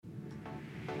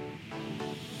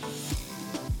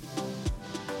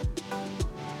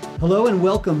Hello and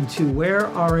welcome to Where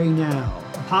RA Now,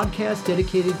 a podcast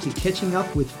dedicated to catching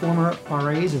up with former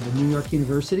RAs of the New York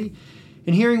University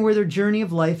and hearing where their journey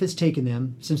of life has taken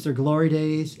them since their glory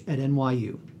days at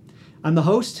NYU. I'm the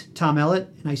host, Tom Ellett,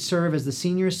 and I serve as the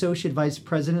Senior Associate Vice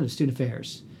President of Student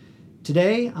Affairs.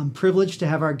 Today, I'm privileged to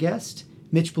have our guest,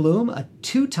 Mitch Bloom, a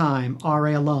two-time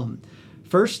RA alum.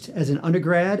 First, as an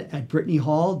undergrad at Brittany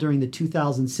Hall during the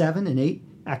 2007 and 8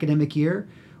 academic year,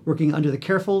 working under the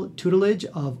careful tutelage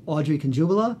of Audrey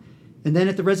Conjubila, and then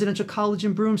at the residential college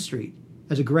in Broome Street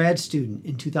as a grad student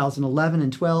in 2011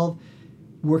 and 12,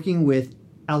 working with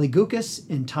Ali Gukas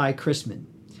and Ty Chrisman.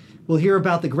 We'll hear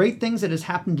about the great things that has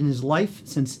happened in his life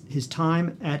since his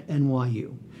time at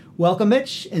NYU. Welcome,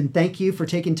 Mitch, and thank you for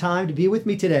taking time to be with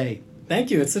me today.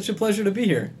 Thank you. It's such a pleasure to be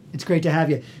here. It's great to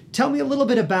have you. Tell me a little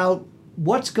bit about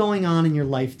what's going on in your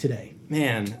life today.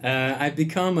 Man, I've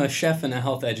become a chef and a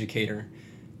health educator.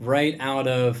 Right out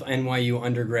of NYU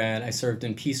undergrad, I served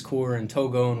in Peace Corps in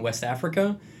Togo and West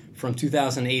Africa from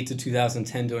 2008 to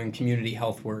 2010 doing community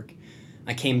health work.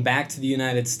 I came back to the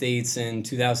United States in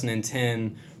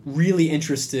 2010 really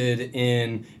interested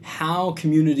in how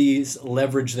communities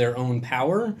leverage their own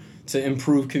power to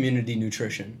improve community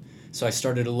nutrition. So I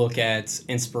started to look at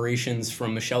inspirations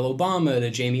from Michelle Obama to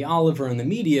Jamie Oliver in the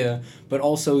media, but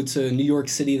also to New York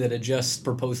City that had just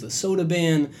proposed the soda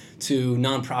ban, to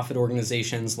nonprofit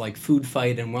organizations like Food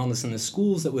Fight and Wellness in the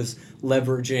Schools that was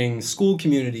leveraging school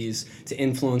communities to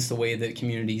influence the way that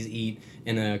communities eat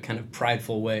in a kind of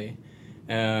prideful way.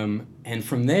 And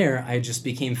from there, I just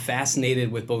became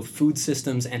fascinated with both food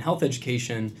systems and health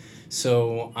education.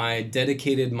 So I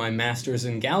dedicated my master's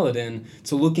in Gallatin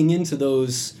to looking into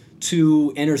those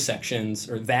two intersections,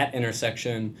 or that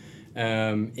intersection,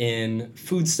 in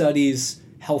food studies,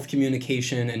 health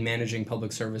communication, and managing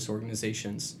public service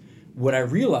organizations. What I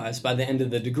realized by the end of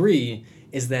the degree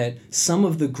is that some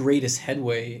of the greatest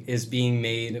headway is being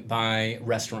made by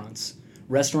restaurants.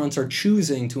 Restaurants are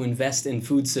choosing to invest in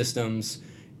food systems,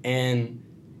 and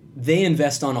they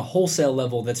invest on a wholesale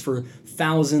level that's for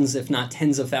thousands, if not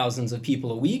tens of thousands of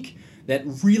people a week, that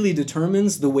really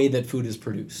determines the way that food is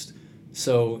produced.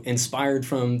 So inspired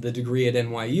from the degree at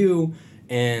NYU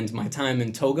and my time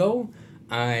in Togo,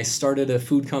 I started a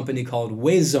food company called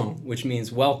Wezon, which means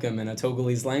welcome in a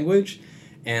Togolese language.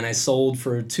 And I sold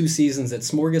for 2 seasons at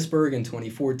Smorgasburg in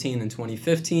 2014 and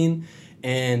 2015,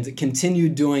 and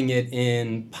continued doing it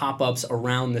in pop-ups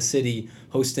around the city,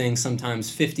 hosting sometimes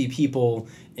 50 people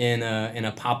in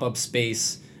a pop-up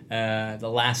space. The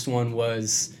last one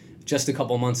was just a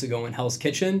couple months ago in Hell's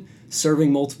Kitchen,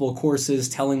 serving multiple courses,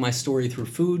 telling my story through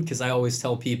food, because I always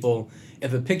tell people,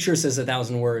 if a picture says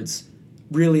 1,000 words,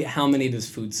 really, how many does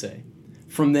food say?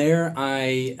 From there,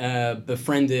 I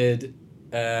befriended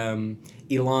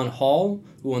Elon Hall,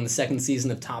 who won the 2nd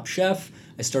season of Top Chef.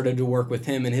 I started to work with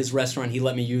him in his restaurant. He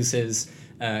let me use his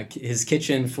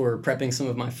kitchen for prepping some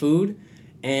of my food.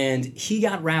 And he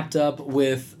got wrapped up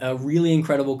with a really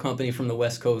incredible company from the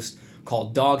West Coast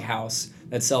called Doghouse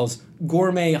that sells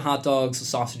gourmet hot dogs,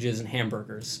 sausages, and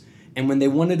hamburgers. And when they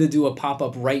wanted to do a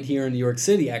pop-up right here in New York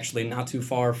City, actually not too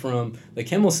far from the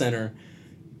Kimmel Center,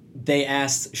 they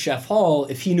asked Chef Hall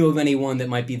if he knew of anyone that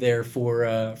might be there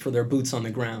for their boots on the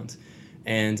ground.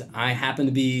 And I happened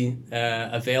to be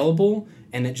available,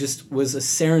 and it just was a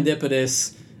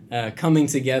serendipitous coming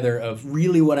together of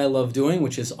really what I love doing,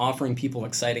 which is offering people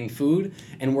exciting food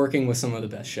and working with some of the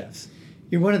best chefs.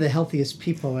 You're one of the healthiest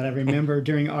people that I remember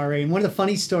during RA. And one of the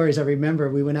funny stories I remember,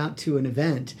 we went out to an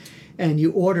event and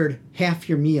you ordered half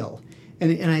your meal.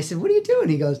 And I said, what are you doing?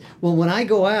 He goes, well, when I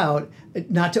go out,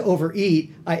 not to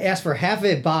overeat, I ask for half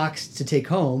a box to take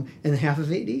home and half of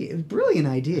it to eat. It was a brilliant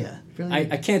idea. I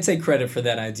can't take credit for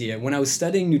that idea. When I was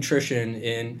studying nutrition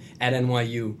at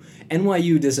NYU,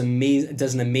 NYU does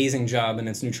an amazing job in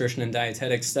its nutrition and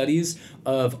dietetic studies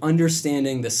of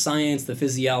understanding the science, the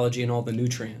physiology, and all the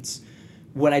nutrients.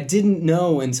 What I didn't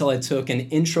know until I took an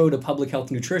Intro to Public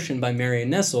Health Nutrition by Marion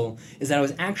Nestle is that I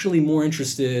was actually more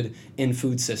interested in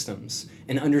food systems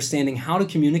and understanding how to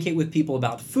communicate with people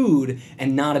about food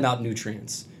and not about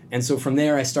nutrients. And so from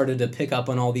there, I started to pick up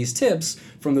on all these tips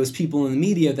from those people in the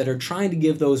media that are trying to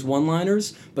give those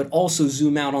one-liners, but also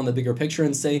zoom out on the bigger picture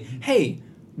and say, hey,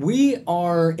 we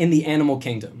are in the animal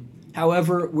kingdom.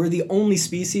 However, we're the only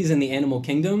species in the animal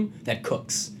kingdom that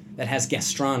cooks, that has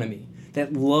gastronomy,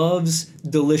 that loves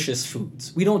delicious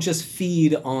foods. We don't just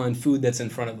feed on food that's in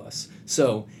front of us.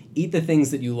 So eat the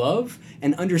things that you love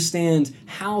and understand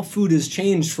how food has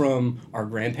changed from our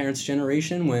grandparents'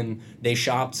 generation when they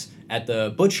shopped at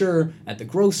the butcher, at the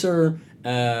grocer,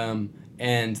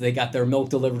 and they got their milk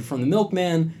delivered from the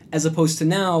milkman, as opposed to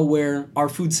now where our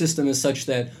food system is such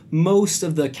that most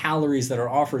of the calories that are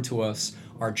offered to us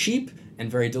are cheap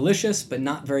and very delicious, but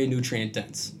not very nutrient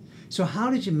dense. So how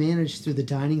did you manage through the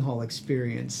dining hall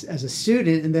experience as a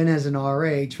student and then as an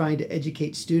RA trying to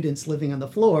educate students living on the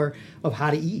floor of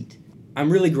how to eat? I'm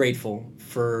really grateful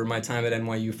for my time at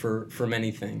NYU for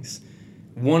many things.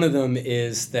 One of them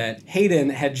is that Hayden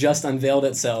had just unveiled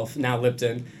itself, now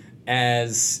Lipton,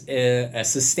 as a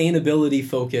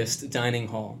sustainability-focused dining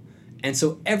hall. And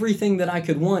so everything that I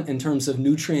could want in terms of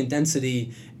nutrient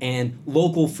density and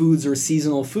local foods or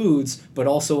seasonal foods, but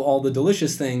also all the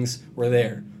delicious things were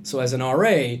there. So as an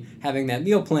RA, having that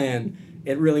meal plan,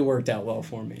 it really worked out well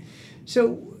for me.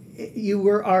 So you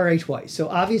were RA twice. So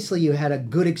obviously you had a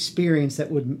good experience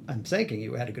I'm thinking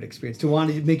you had a good experience to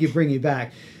want to make you bring you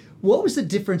back. What was the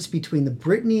difference between the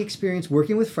Brittany experience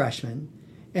working with freshmen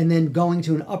and then going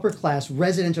to an upper class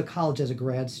residential college as a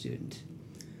grad student?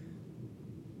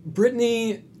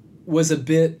 Brittany was a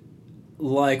bit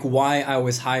like why I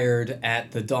was hired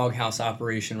at the doghouse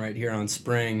operation right here on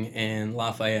Spring and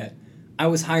Lafayette. I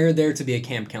was hired there to be a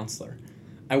camp counselor.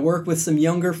 I work with some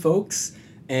younger folks,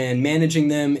 and managing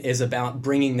them is about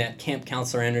bringing that camp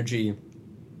counselor energy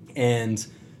and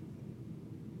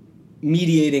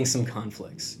mediating some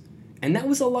conflicts. And that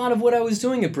was a lot of what I was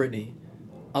doing at Brittany.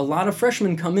 A lot of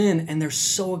freshmen come in and they're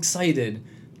so excited.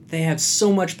 They have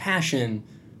so much passion,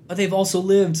 but they've also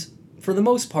lived, for the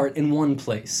most part, in one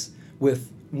place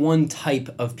with one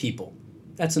type of people.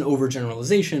 That's an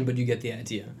overgeneralization, but you get the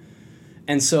idea.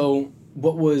 And so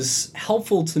what was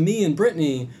helpful to me in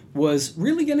Brittany was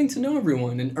really getting to know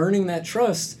everyone and earning that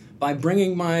trust by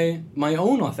bringing my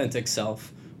own authentic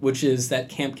self, which is that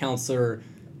camp counselor,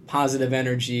 positive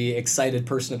energy, excited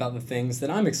person about the things that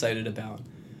I'm excited about.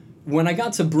 When I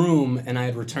got to Broome and I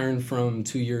had returned from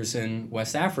 2 years in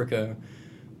West Africa,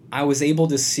 I was able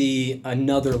to see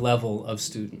another level of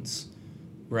students,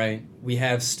 right? We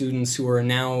have students who are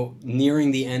now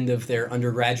nearing the end of their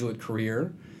undergraduate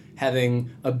career, having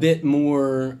a bit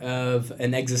more of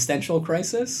an existential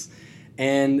crisis,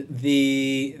 and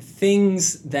the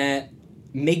things that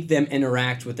make them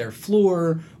interact with their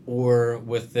floor or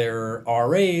with their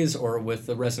RAs or with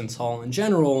the residence hall in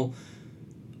general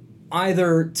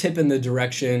either tip in the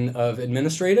direction of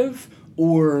administrative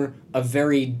or a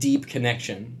very deep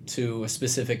connection to a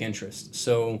specific interest.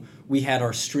 So we had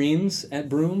our streams at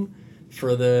Broome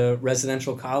for the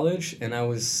residential college, and I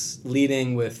was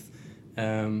leading with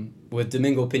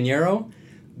Domingo Pinheiro,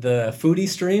 the foodie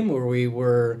stream, where we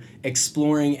were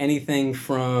exploring anything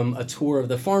from a tour of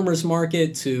the farmer's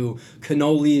market to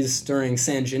cannolis during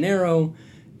San Gennaro.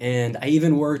 And I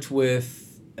even worked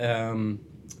with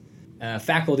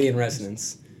faculty in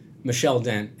residence, Michelle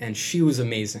Dent, and she was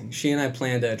amazing. She and I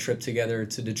planned a trip together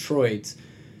to Detroit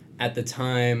at the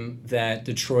time that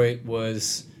Detroit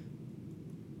was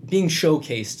being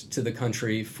showcased to the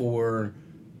country for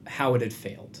how it had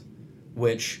failed,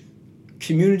 which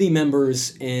community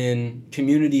members in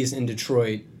communities in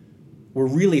Detroit were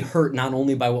really hurt not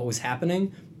only by what was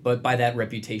happening, but by that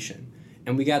reputation.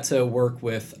 And we got to work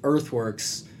with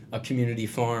Earthworks, a community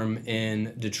farm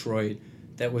in Detroit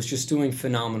that was just doing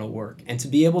phenomenal work. And to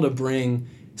be able to bring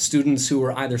students who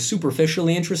were either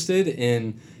superficially interested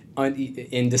in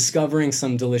discovering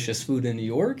some delicious food in New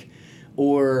York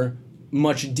or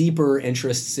much deeper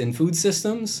interests in food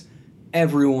systems,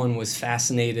 everyone was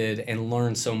fascinated and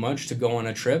learned so much to go on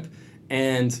a trip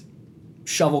and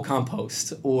shovel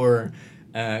compost or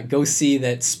go see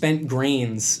that spent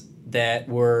grains that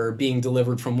were being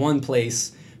delivered from one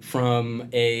place from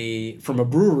a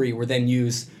brewery were then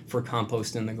used for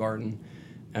compost in the garden.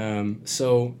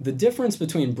 So the difference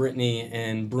between Brittany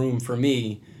and Broome for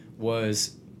me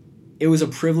was it was a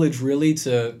privilege really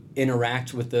to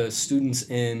interact with the students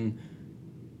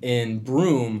in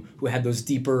Broome who had those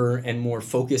deeper and more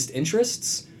focused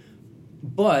interests.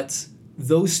 But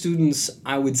those students,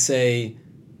 I would say,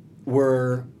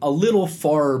 were a little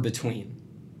far between.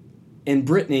 In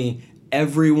Brittany,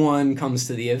 everyone comes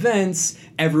to the events,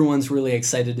 everyone's really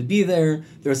excited to be there.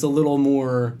 There's a little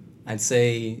more, I'd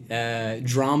say,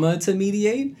 drama to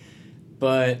mediate.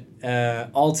 But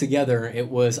altogether, it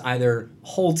was either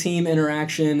whole team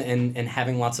interaction and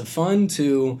having lots of fun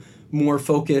to more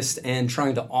focused and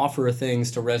trying to offer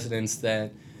things to residents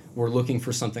that were looking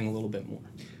for something a little bit more.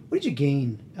 What did you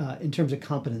gain in terms of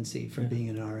competency from being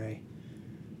an RA?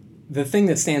 The thing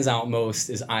that stands out most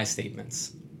is I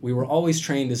statements. We were always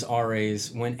trained as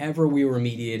RAs whenever we were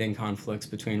mediating conflicts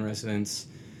between residents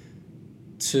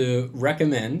to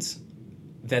recommend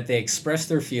that they express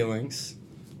their feelings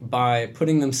by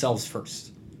putting themselves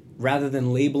first, rather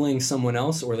than labeling someone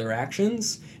else or their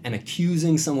actions and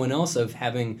accusing someone else of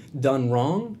having done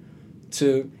wrong,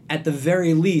 to, at the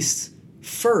very least,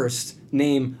 first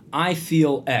name, I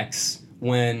feel X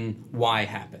when Y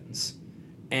happens.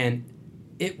 And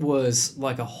it was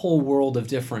like a whole world of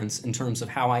difference in terms of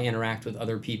how I interact with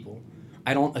other people.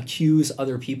 I don't accuse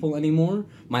other people anymore.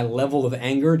 My level of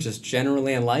anger just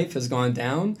generally in life has gone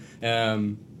down.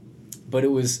 But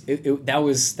that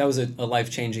was a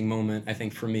life-changing moment, I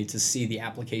think, for me to see the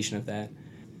application of that.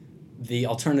 The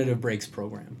Alternative Breaks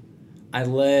program. I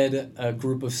led a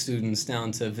group of students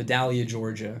down to Vidalia,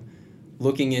 Georgia,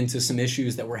 looking into some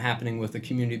issues that were happening with a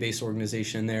community-based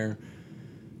organization there,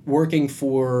 working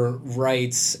for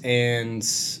rights and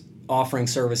offering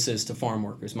services to farm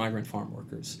workers, migrant farm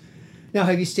workers. Now,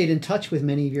 have you stayed in touch with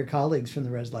many of your colleagues from the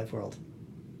Res Life world?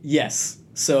 Yes.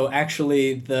 So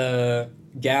actually, the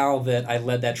gal that I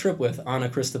led that trip with, Anna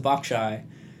Krista Bakshai,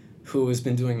 who has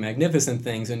been doing magnificent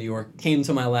things in New York, came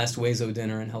to my last Wazo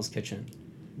dinner in Hell's Kitchen.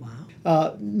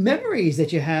 Wow. Memories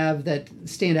that you have that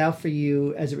stand out for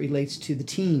you as it relates to the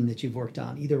team that you've worked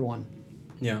on, either one?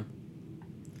 Yeah.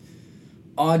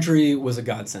 Audrey was a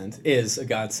godsend, is a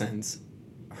godsend.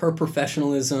 Her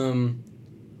professionalism,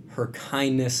 her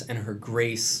kindness, and her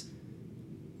grace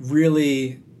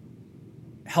really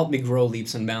helped me grow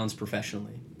leaps and bounds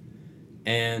professionally.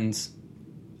 And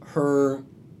her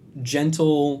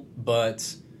gentle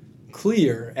but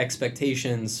clear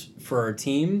expectations for our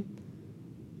team,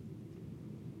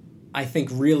 I think,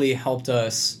 really helped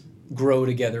us grow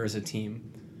together as a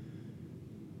team.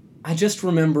 I just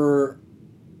remember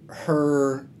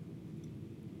her,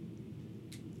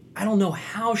 I don't know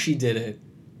how she did it,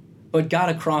 but got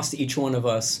across to each one of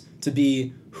us to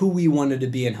be who we wanted to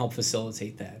be and help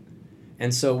facilitate that.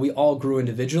 And so we all grew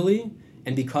individually,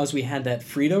 and because we had that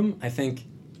freedom, I think,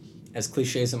 as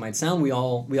cliche as it might sound, we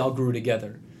all grew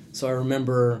together. So I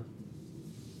remember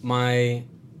my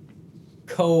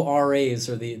co-RAs,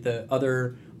 or the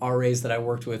other RAs that I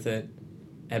worked with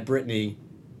at Brittany,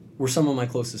 were some of my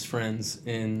closest friends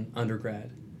in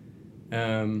undergrad.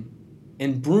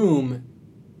 In Broome,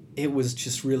 it was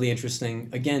just really interesting,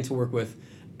 again, to work with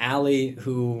Allie,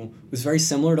 who was very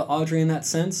similar to Audrey in that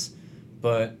sense,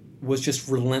 but was just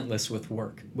relentless with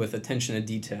work, with attention to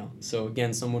detail. So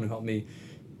again, someone who helped me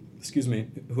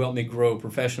grow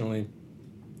professionally.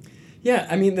 Yeah,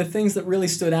 I mean, the things that really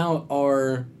stood out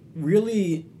are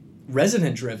really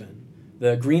resident-driven.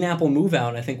 The Green Apple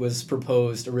Move-Out, I think, was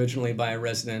proposed originally by a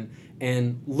resident,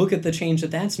 and look at the change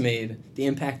that that's made, the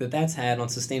impact that that's had on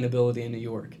sustainability in New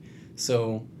York.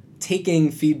 So taking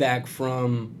feedback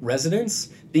from residents,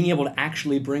 being able to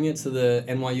actually bring it to the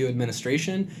NYU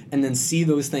administration, and then see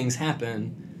those things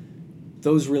happen,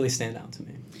 those really stand out to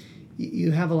me.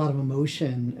 You have a lot of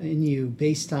emotion in you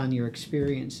based on your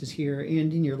experiences here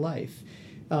and in your life.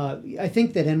 I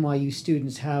think that NYU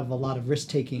students have a lot of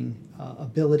risk-taking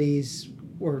abilities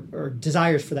or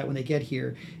desires for that when they get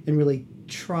here, and really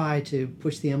try to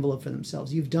push the envelope for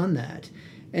themselves. You've done that.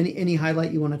 Any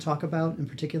highlight you want to talk about in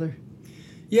particular?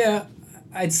 Yeah,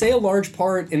 I'd say a large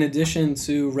part, in addition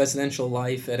to residential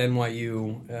life at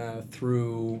NYU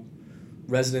through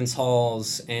residence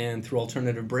halls and through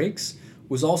alternative breaks,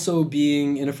 was also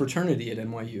being in a fraternity at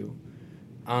NYU.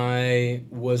 I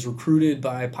was recruited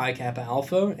by Pi Kappa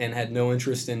Alpha and had no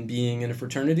interest in being in a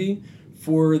fraternity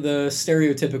for the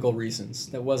stereotypical reasons.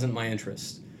 That wasn't my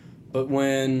interest. But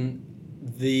when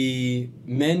the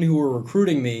men who were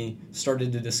recruiting me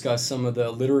started to discuss some of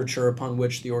the literature upon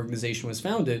which the organization was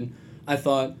founded, I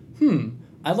thought,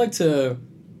 I'd like to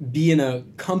be in a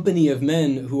company of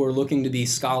men who are looking to be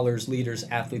scholars, leaders,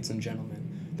 athletes, and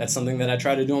gentlemen. That's something that I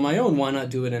try to do on my own. Why not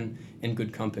do it in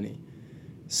good company?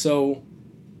 So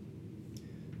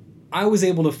I was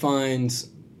able to find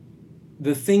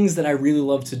the things that I really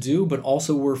love to do, but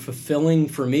also were fulfilling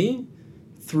for me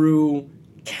through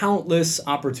countless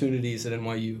opportunities at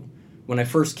NYU. When I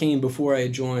first came, before I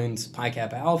joined Pi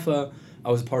Kappa Alpha,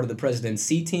 I was part of the President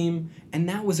C team, and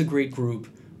that was a great group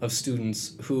of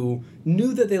students who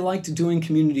knew that they liked doing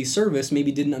community service,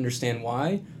 maybe didn't understand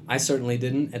why. I certainly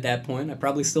didn't at that point. I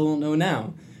probably still don't know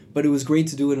now. But it was great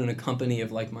to do it in a company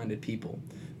of like-minded people.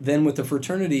 Then with the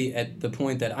fraternity, at the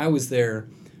point that I was there,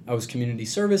 I was community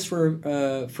service for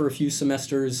a few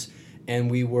semesters, and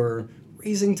we were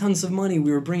raising tons of money.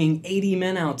 We were bringing 80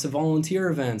 men out to volunteer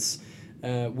events.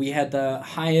 We had the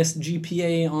highest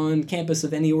GPA on campus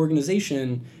of any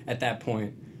organization at that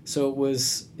point. So it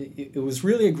was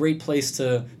really a great place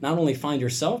to not only find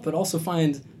yourself, but also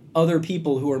find other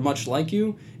people who are much like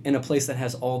you in a place that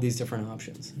has all these different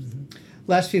options. Mm-hmm.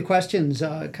 Last few questions,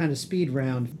 kind of speed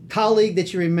round. Colleague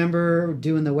that you remember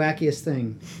doing the wackiest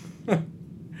thing?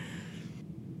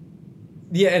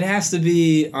 Yeah, it has to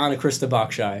be Anna Krista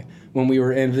Bakshai when we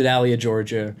were in Vidalia,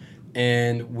 Georgia,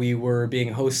 and we were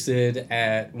being hosted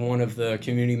at one of the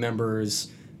community members'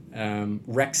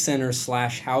 rec center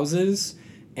 / houses,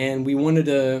 and we wanted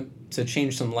to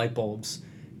change some light bulbs,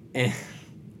 and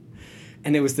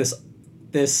it was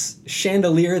this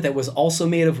chandelier that was also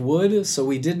made of wood, so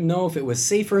we didn't know if it was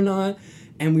safe or not,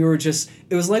 and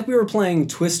it was like we were playing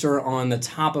Twister on the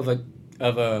top of a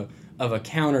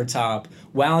countertop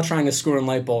while trying to screw in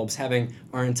light bulbs, having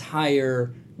our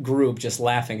entire group just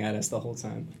laughing at us the whole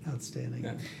time. Outstanding.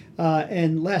 Yeah.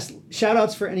 And last, shout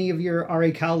outs for any of your RA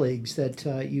colleagues that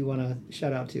you want to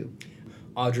shout out to.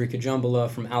 Audrey Kajumbala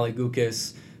from Ali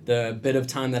Gukis. The bit of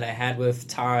time that I had with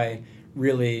Ty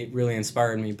really, really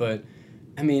inspired me. But,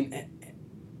 I mean,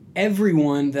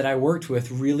 everyone that I worked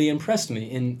with really impressed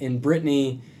me. In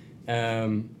Brittany,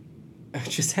 I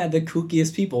just had the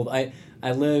kookiest people.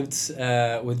 I lived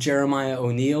with Jeremiah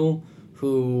O'Neill,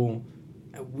 who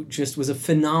just was a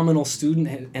phenomenal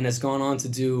student and has gone on to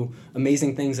do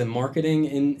amazing things in marketing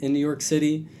in New York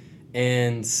City.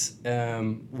 And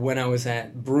when I was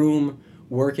at Broome,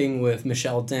 working with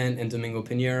Michelle Dent and Domingo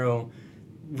Pinheiro,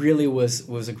 really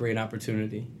was a great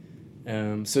opportunity.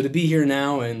 So to be here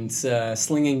now and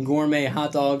slinging gourmet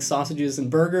hot dogs, sausages, and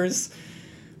burgers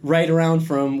right around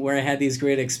from where I had these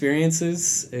great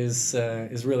experiences is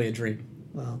really a dream.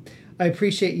 Well, I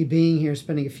appreciate you being here,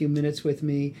 spending a few minutes with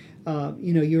me.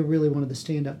 You're really one of the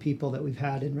stand-up people that we've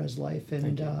had in Res Life,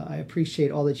 and I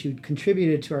appreciate all that you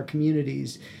contributed to our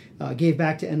communities, gave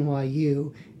back to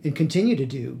NYU, and continue to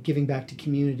do, giving back to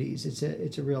communities.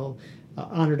 It's a real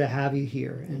honor to have you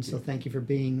here, and so thank you for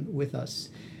being with us.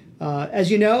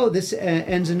 As you know, this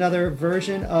ends another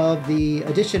version of the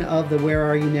edition of the Where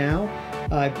Are You Now?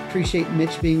 I appreciate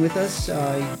Mitch being with us.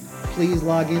 Please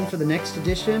log in for the next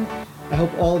edition. I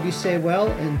hope all of you stay well,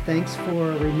 and thanks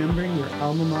for remembering your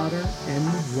alma mater,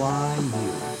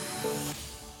 NYU.